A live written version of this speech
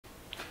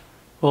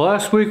Well,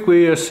 last week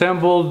we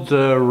assembled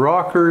the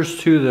rockers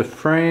to the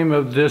frame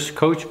of this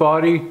coach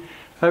body.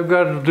 I've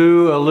got to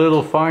do a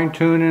little fine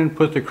tuning,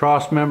 put the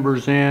cross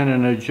members in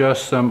and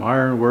adjust some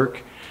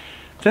ironwork.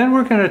 Then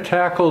we're going to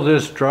tackle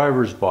this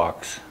driver's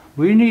box.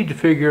 We need to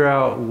figure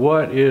out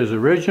what is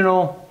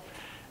original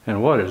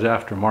and what is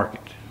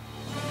aftermarket.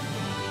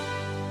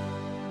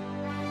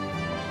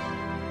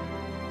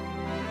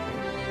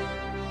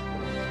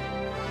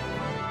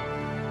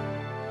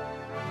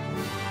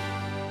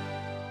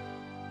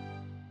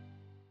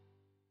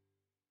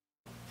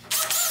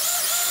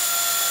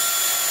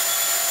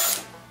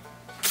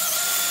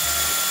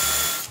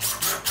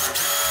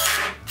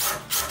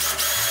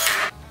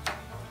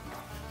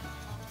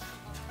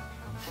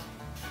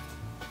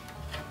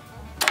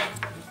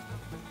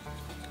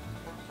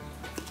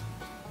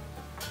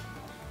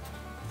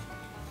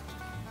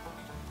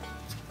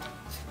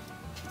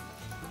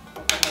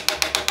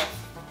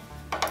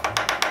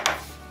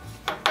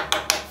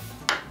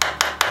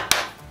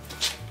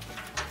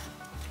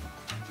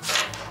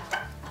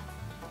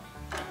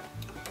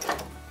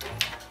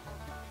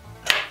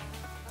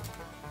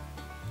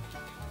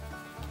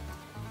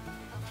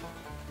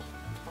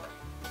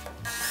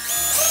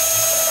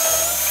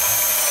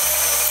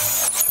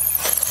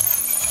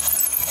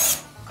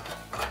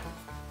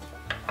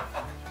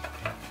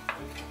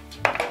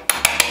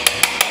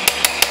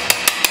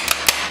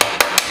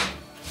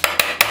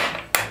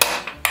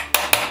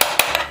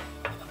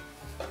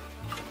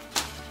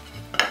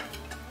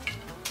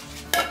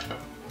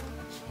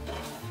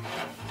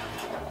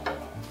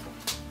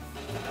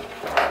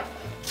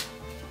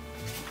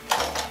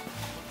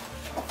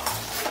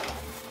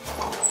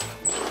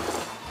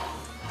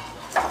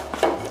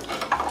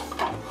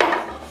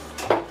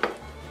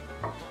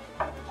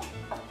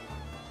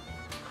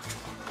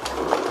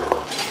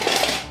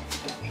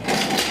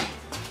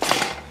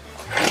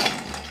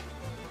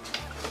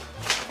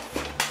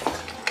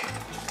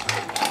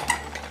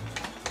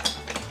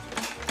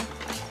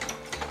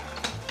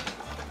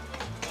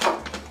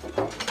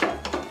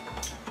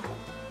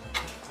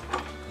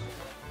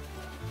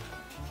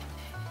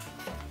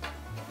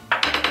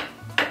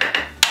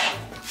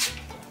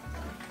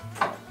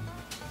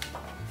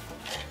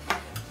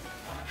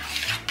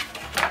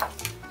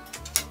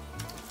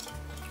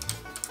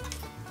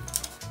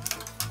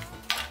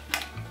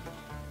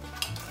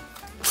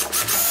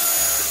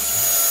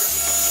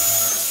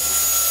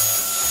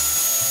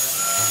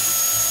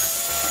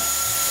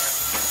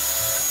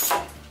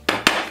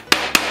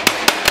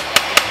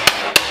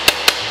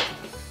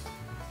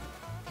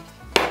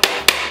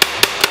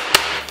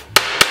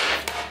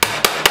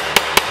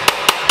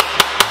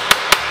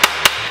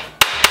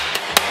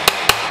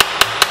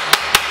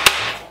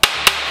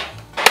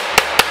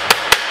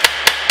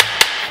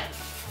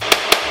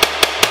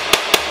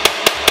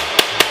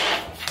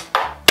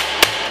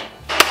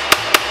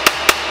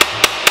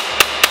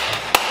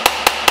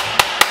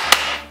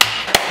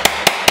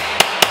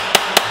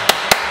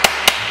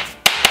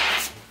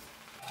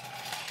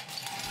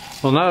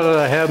 Well, now that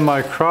I have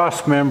my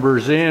cross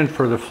members in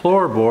for the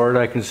floorboard,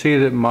 I can see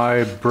that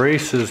my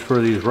braces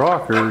for these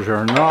rockers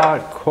are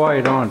not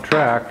quite on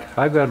track.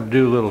 I've got to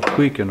do a little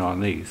tweaking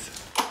on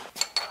these.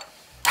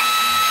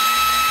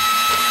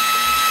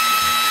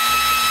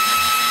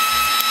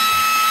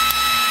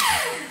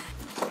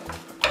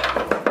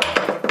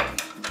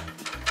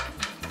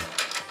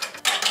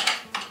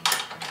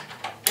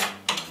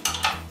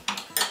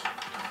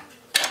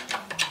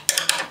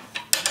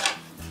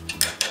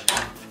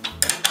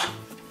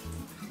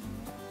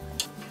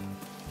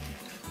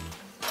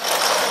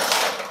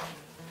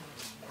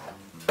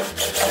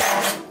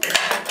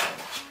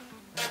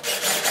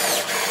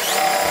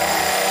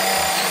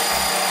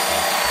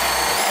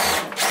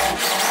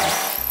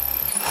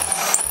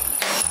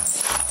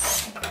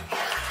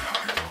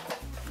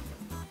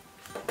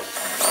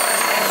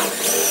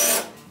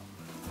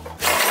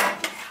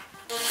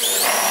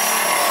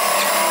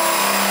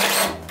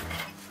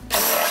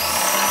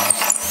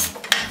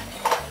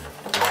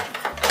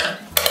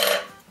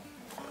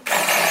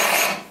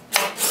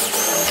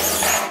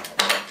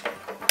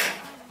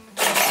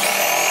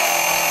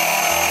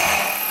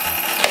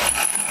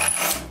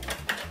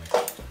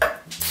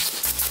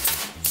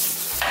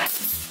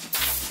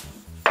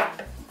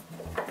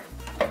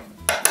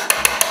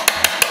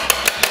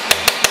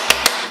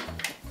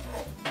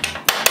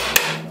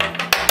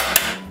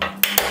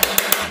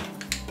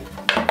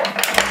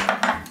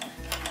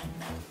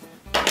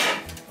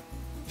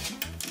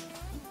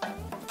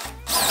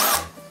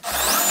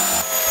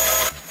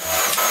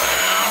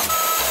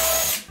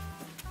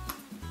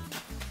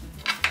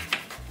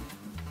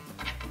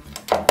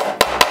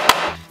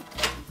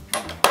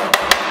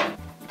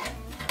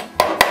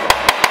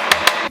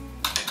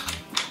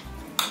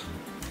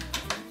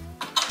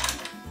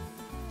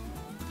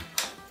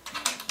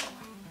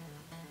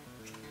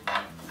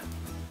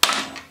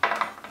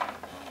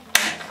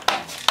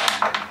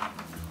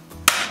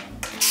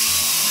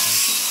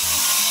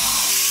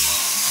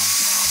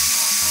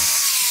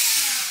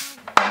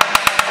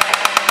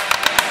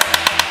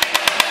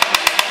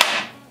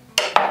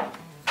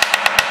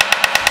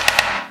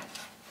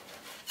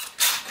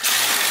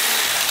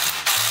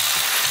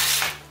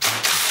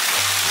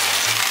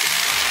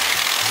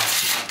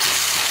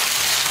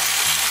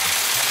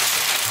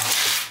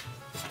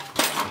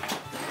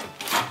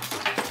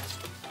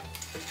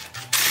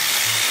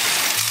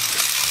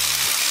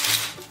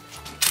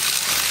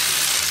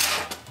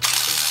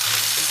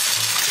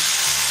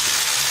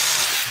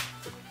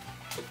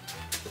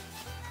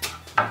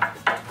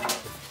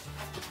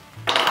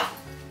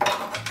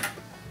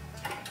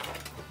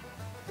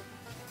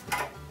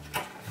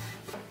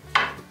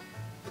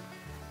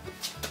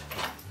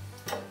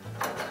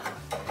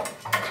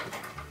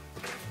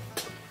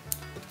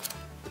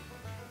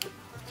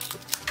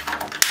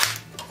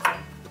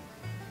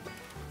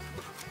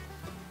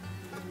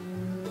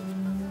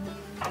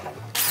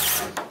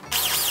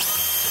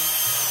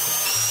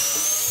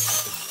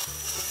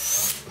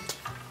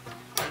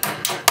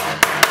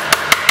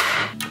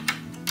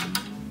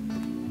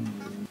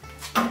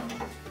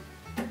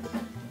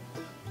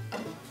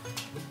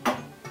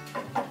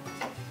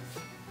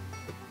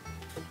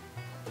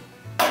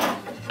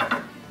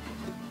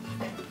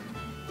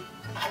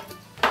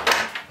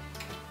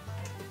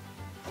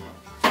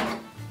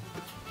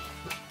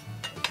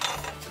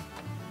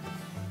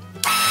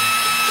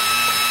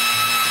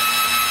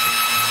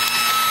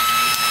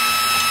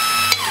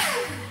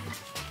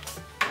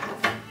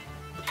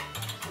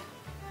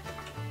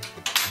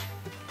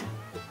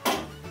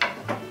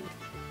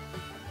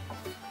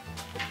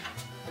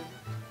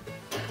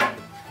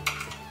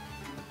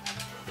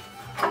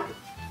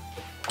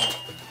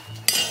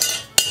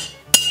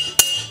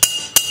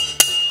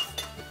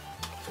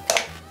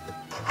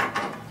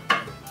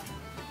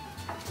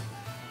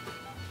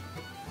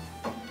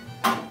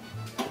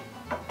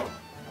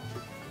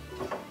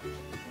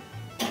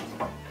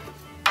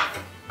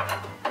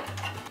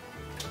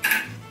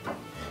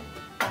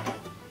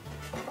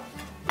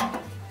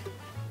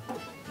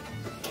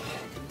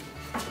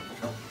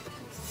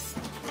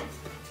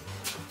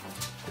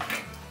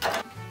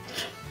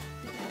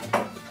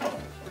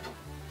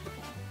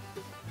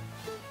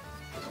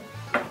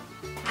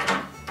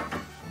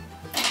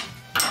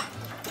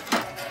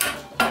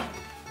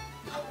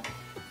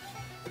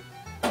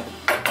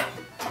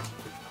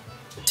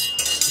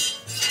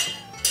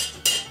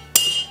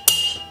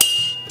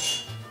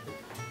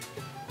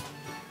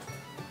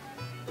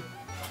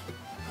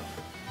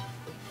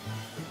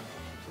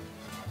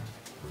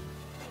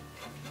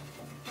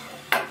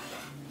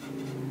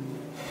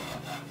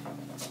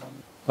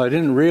 I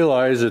didn't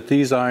realize that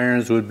these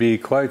irons would be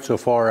quite so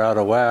far out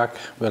of whack,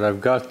 but I've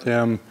got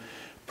them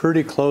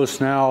pretty close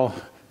now.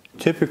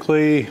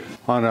 Typically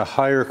on a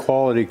higher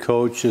quality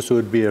coach, this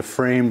would be a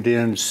framed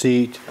in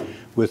seat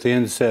with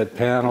inset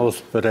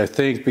panels, but I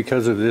think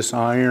because of this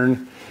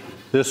iron,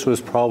 this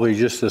was probably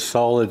just a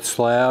solid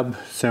slab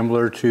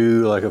similar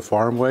to like a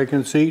farm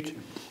wagon seat.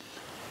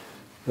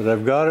 But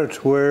I've got it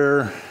to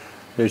where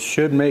it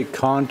should make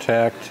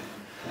contact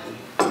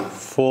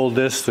full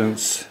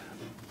distance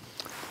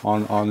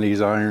on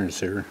these irons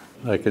here.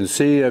 I can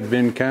see I've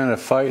been kind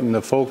of fighting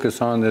the focus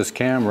on this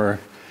camera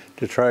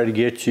to try to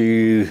get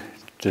you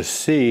to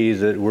see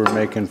that we're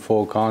making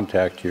full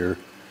contact here.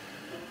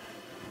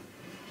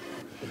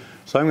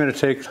 So I'm going to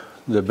take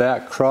the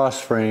back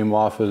cross frame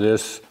off of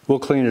this. We'll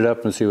clean it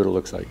up and see what it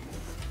looks like.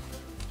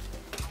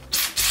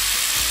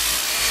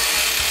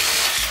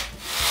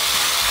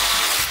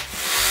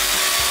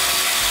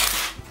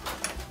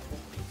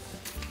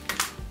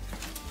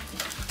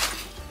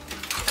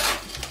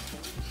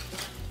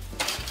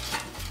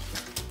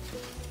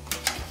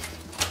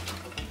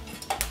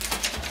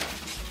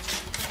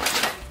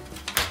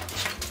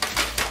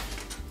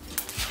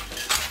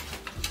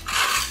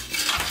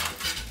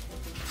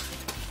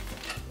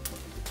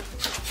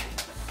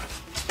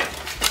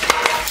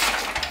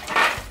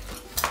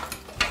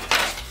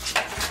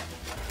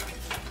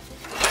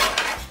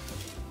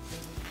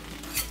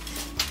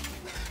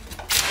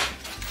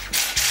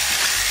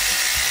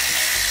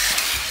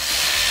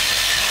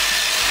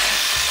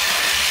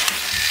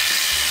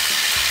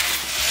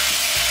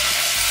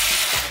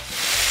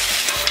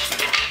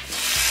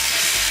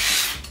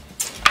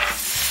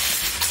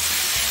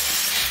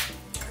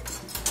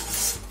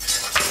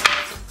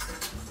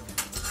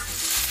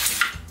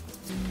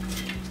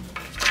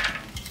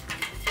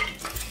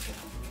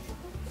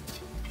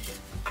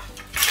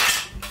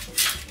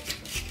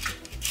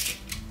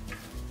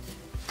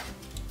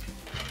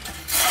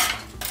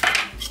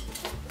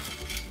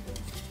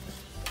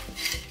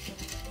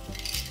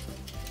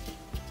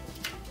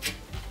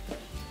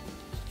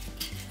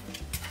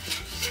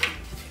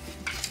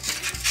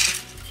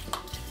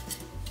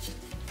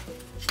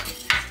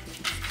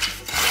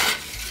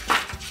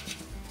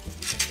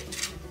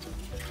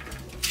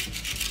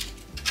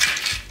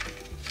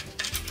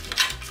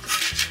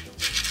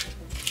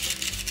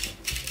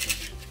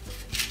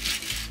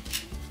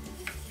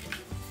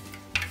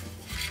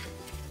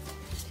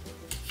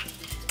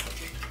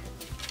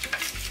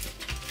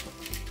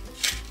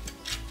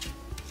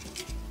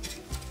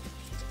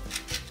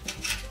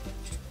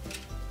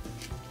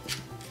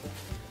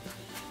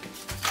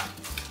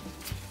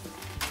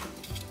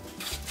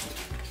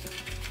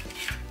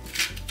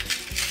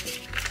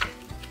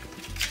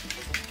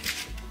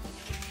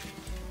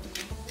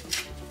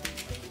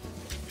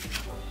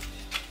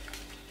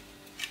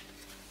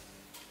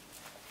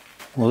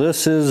 Well,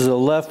 this is the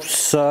left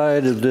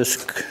side of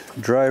this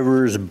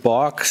driver's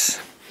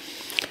box,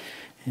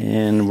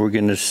 and we're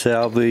going to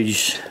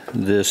salvage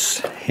this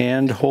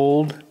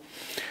handhold.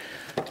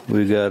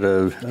 We got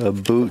a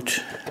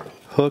boot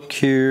hook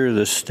here,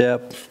 the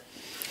step,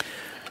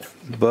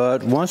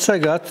 but once I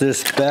got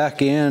this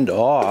back end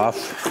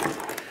off,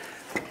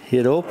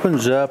 it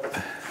opens up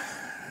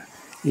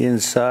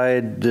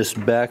inside this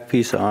back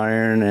piece of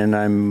iron, and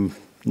I'm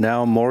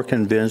now more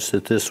convinced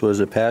that this was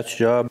a patch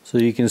job. So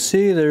you can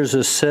see there's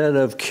a set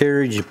of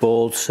carriage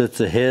bolts that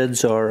the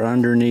heads are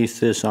underneath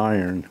this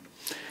iron.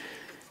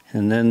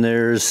 And then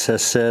there's a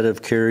set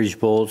of carriage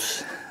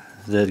bolts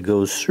that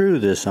goes through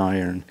this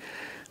iron.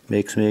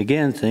 Makes me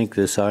again think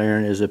this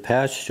iron is a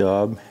patch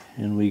job.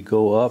 And we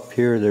go up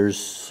here, there's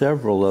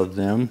several of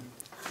them.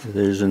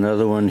 There's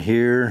another one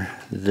here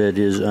that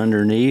is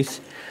underneath.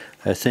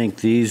 I think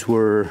these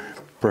were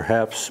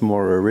perhaps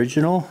more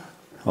original.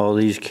 All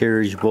these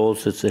carriage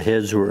bolts that the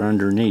heads were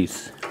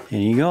underneath.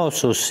 And you can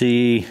also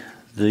see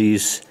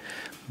these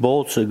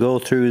bolts that go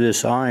through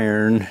this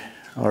iron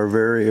are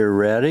very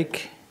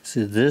erratic.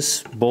 See,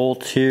 this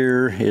bolt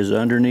here is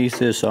underneath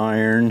this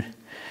iron,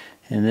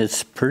 and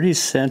it's pretty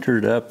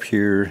centered up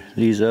here.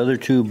 These other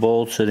two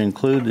bolts that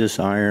include this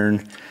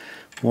iron,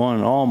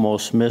 one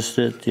almost missed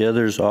it, the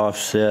other's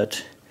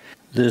offset.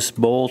 This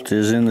bolt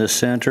is in the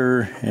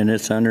center and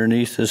it's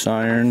underneath this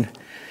iron.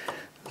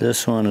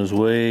 This one is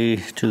way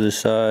to the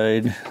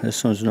side.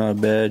 This one's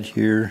not bad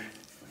here.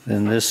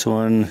 Then this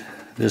one,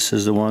 this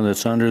is the one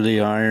that's under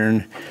the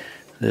iron.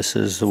 This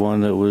is the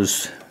one that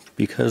was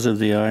because of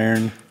the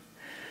iron.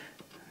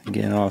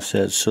 Again,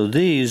 offset. So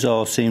these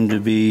all seem to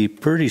be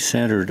pretty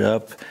centered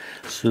up.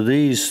 So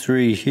these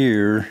three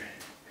here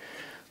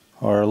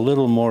are a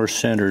little more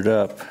centered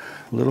up,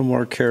 a little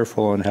more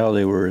careful on how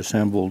they were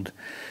assembled.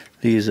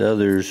 These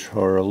others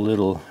are a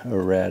little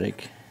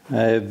erratic.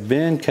 I've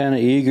been kind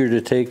of eager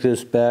to take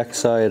this back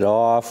side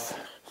off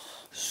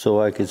so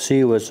I could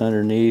see what's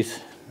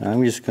underneath.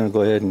 I'm just going to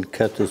go ahead and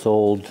cut this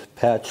old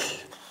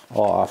patch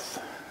off.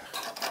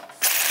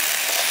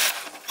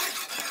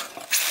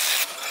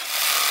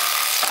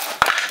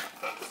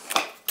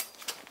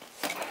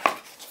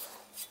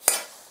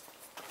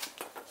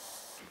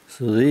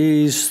 So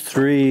these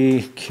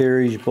three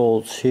carriage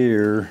bolts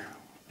here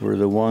were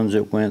the ones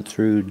that went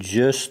through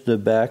just the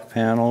back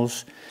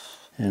panels,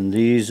 and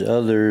these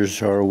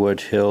others are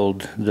what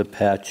held the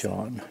patch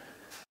on.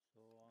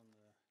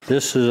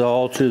 This is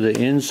all to the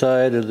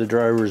inside of the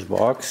driver's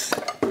box.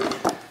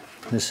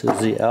 This is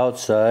the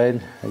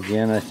outside.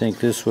 Again, I think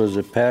this was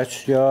a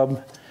patch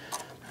job.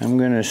 I'm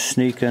going to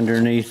sneak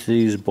underneath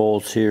these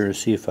bolts here and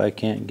see if I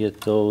can't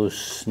get those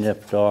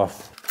snipped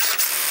off.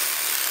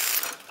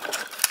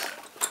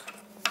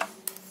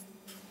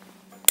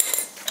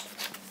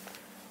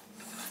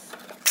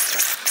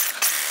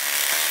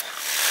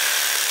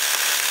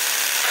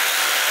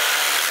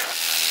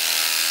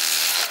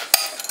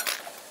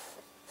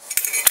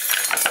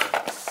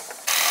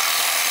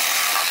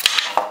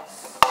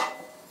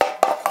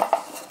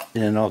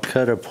 And I'll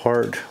cut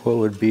apart what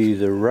would be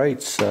the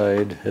right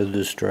side of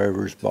this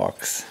driver's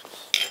box.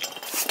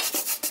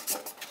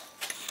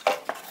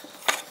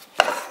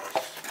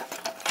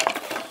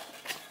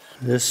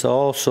 This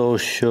also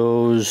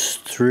shows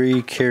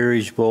three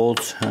carriage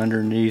bolts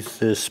underneath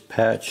this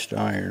patched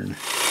iron.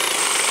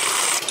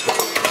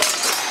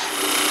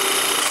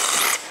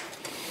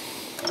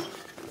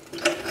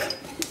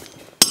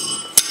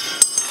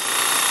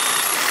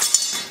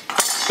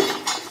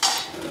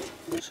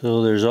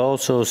 So there's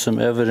also some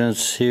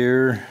evidence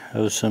here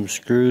of some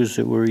screws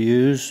that were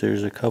used.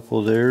 There's a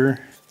couple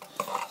there.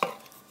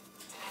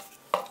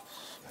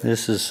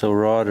 This is so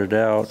rotted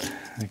out,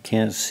 I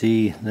can't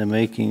see the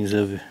makings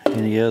of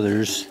any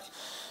others.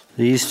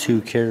 These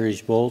two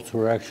carriage bolts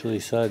were actually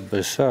side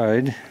by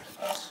side.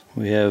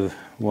 We have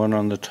one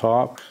on the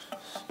top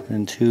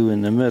and two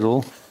in the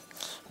middle.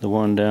 The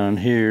one down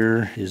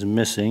here is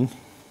missing.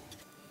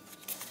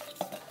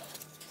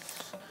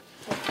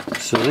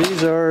 So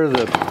these are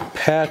the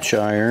patch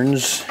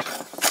irons.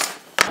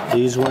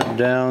 These went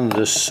down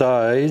the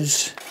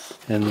sides,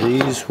 and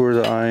these were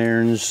the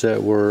irons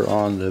that were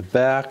on the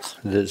back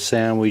that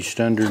sandwiched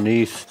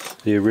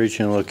underneath the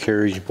original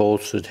carriage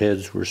bolts that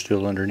heads were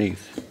still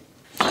underneath.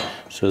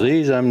 So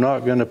these I'm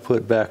not going to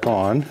put back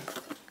on,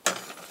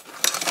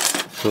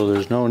 so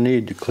there's no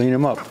need to clean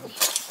them up.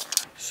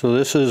 So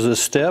this is the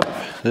step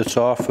that's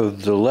off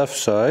of the left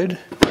side.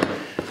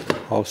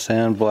 I'll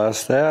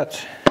sandblast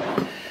that.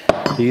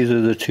 These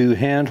are the two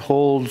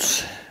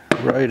handholds,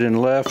 right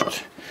and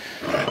left,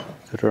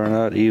 that are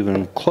not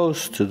even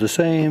close to the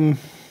same,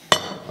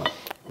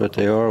 but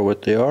they are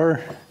what they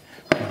are.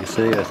 Like I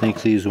say, I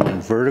think these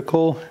went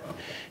vertical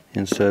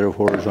instead of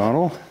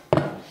horizontal.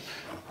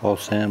 I'll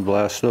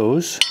sandblast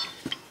those.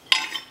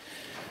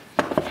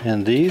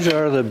 And these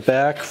are the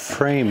back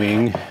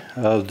framing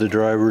of the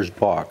driver's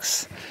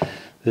box.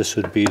 This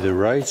would be the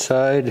right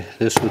side,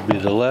 this would be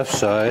the left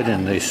side,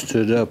 and they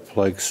stood up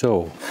like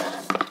so.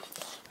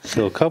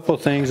 So a couple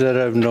things that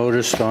I've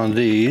noticed on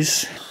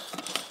these,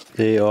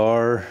 they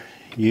are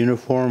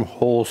uniform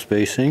hole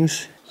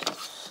spacings,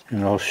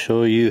 and I'll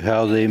show you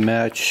how they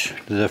match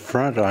the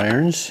front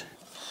irons.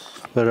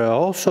 But I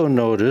also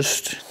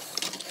noticed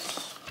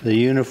the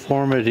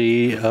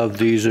uniformity of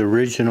these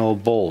original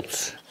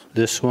bolts.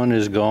 This one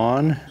is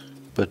gone,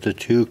 but the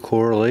two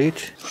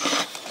correlate.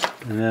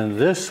 And then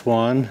this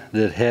one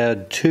that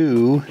had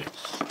two,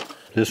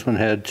 this one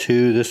had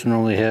two, this one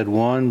only had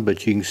one,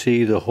 but you can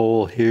see the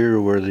hole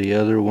here where the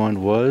other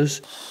one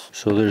was.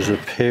 So there's a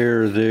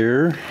pair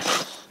there,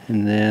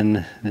 and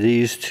then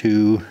these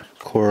two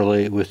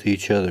correlate with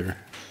each other.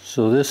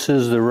 So this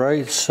is the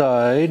right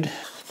side.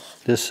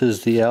 This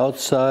is the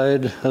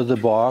outside of the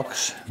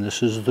box.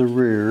 This is the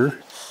rear.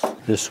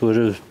 This would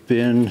have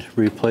been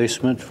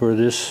replacement for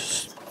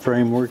this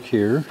framework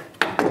here.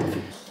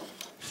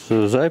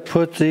 So as I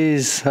put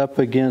these up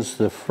against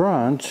the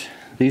front,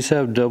 these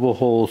have double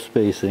hole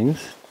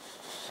spacings.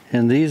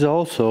 And these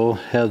also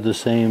have the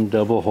same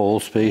double hole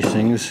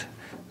spacings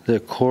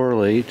that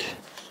correlate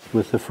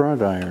with the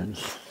front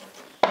irons.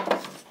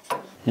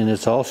 And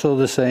it's also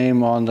the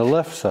same on the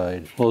left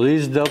side. Well,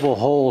 these double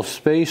hole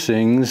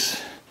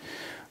spacings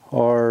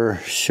are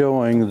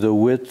showing the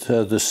width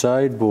of the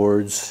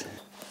sideboards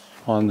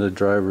on the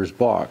driver's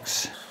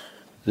box.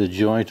 The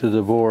joint of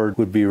the board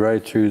would be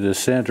right through the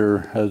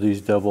center of these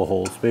double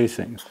hole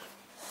spacings.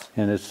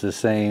 And it's the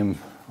same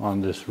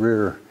on this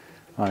rear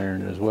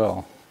iron as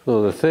well.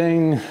 So the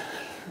thing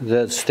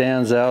that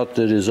stands out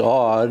that is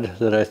odd,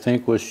 that I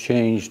think was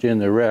changed in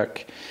the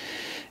wreck,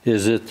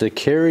 is that the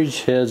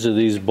carriage heads of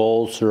these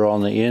bolts are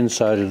on the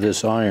inside of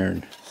this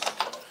iron.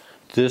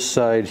 This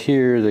side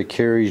here, the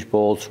carriage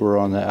bolts were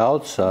on the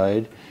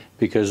outside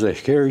because the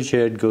carriage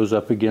head goes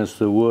up against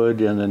the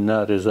wood and the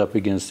nut is up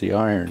against the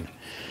iron.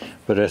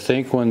 But I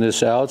think when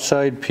this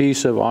outside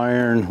piece of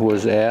iron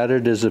was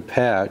added as a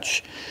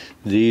patch,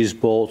 these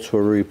bolts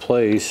were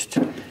replaced.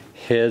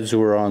 Heads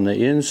were on the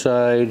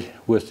inside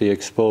with the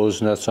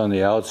exposed nuts on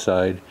the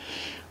outside,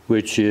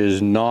 which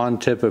is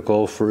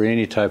non-typical for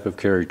any type of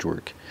carriage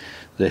work.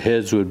 The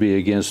heads would be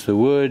against the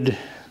wood,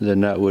 the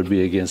nut would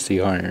be against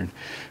the iron.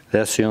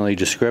 That's the only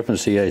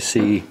discrepancy I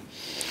see.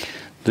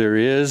 There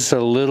is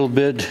a little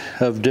bit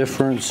of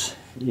difference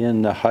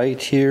in the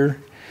height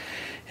here,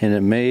 and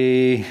it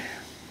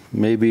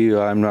maybe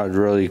I'm not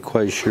really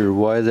quite sure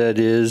why that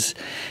is.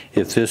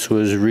 If this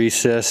was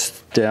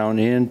recessed down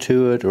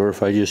into it, or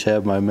if I just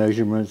have my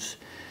measurements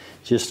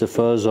just a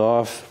fuzz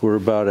off, we're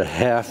about a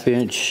 1/2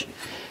 inch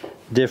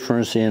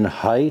difference in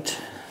height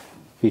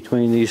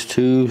between these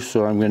two,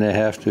 so I'm going to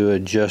have to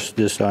adjust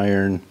this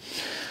iron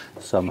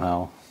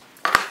somehow.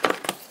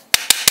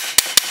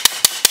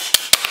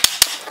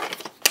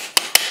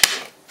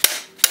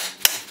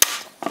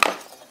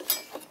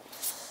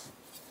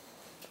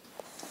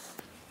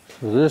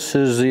 So this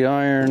is the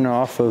iron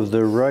off of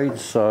the right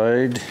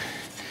side.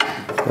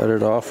 Got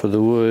it off of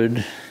the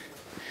wood.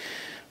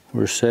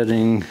 We're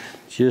setting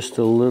just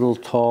a little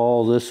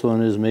tall. This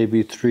one is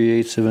maybe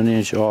 3/8 of an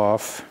inch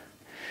off.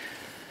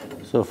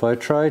 So if I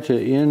try to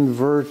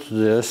invert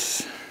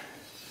this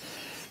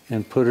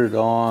and put it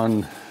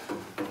on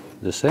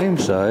the same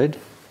side,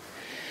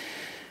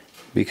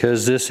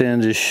 because this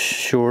end is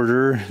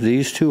shorter,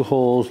 these two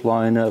holes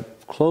line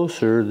up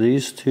closer.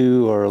 These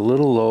two are a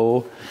little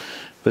low,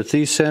 but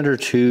these center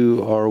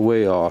two are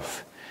way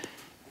off.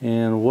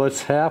 And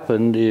what's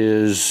happened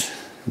is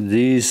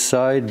these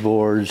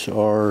sideboards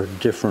are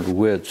different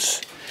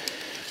widths.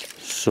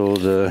 So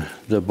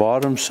the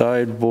bottom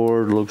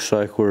sideboard looks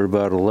like we're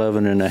about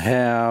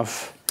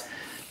 11.5.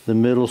 The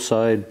middle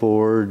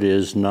sideboard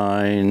is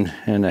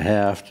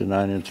 9.5 to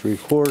 9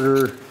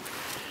 3/4.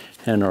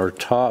 And our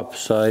top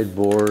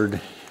sideboard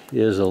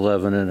is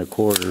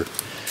 11.25.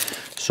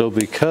 So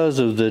because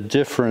of the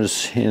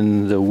difference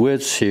in the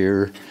widths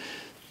here,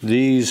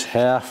 these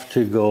have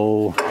to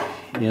go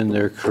in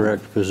their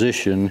correct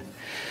position.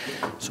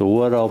 So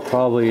what I'll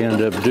probably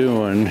end up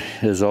doing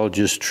is I'll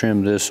just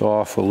trim this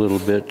off a little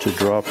bit to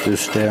drop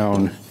this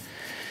down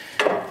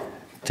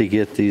to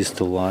get these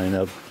to line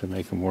up to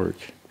make them work.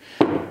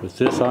 But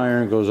this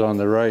iron goes on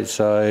the right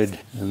side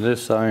and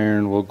this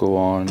iron will go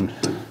on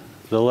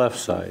the left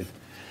side.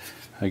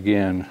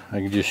 Again, I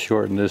can just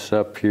shorten this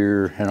up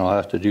here, and I'll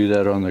have to do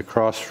that on the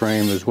cross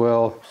frame as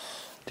well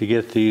to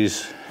get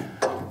these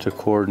to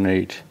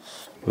coordinate.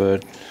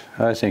 But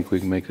I think we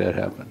can make that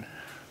happen.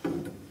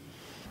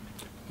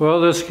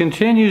 Well, this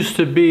continues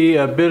to be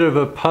a bit of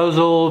a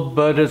puzzle,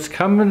 but it's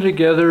coming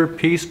together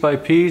piece by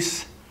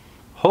piece.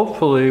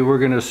 Hopefully we're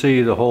going to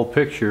see the whole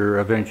picture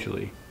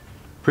eventually.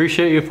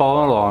 Appreciate you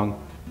following along.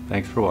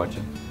 Thanks for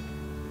watching.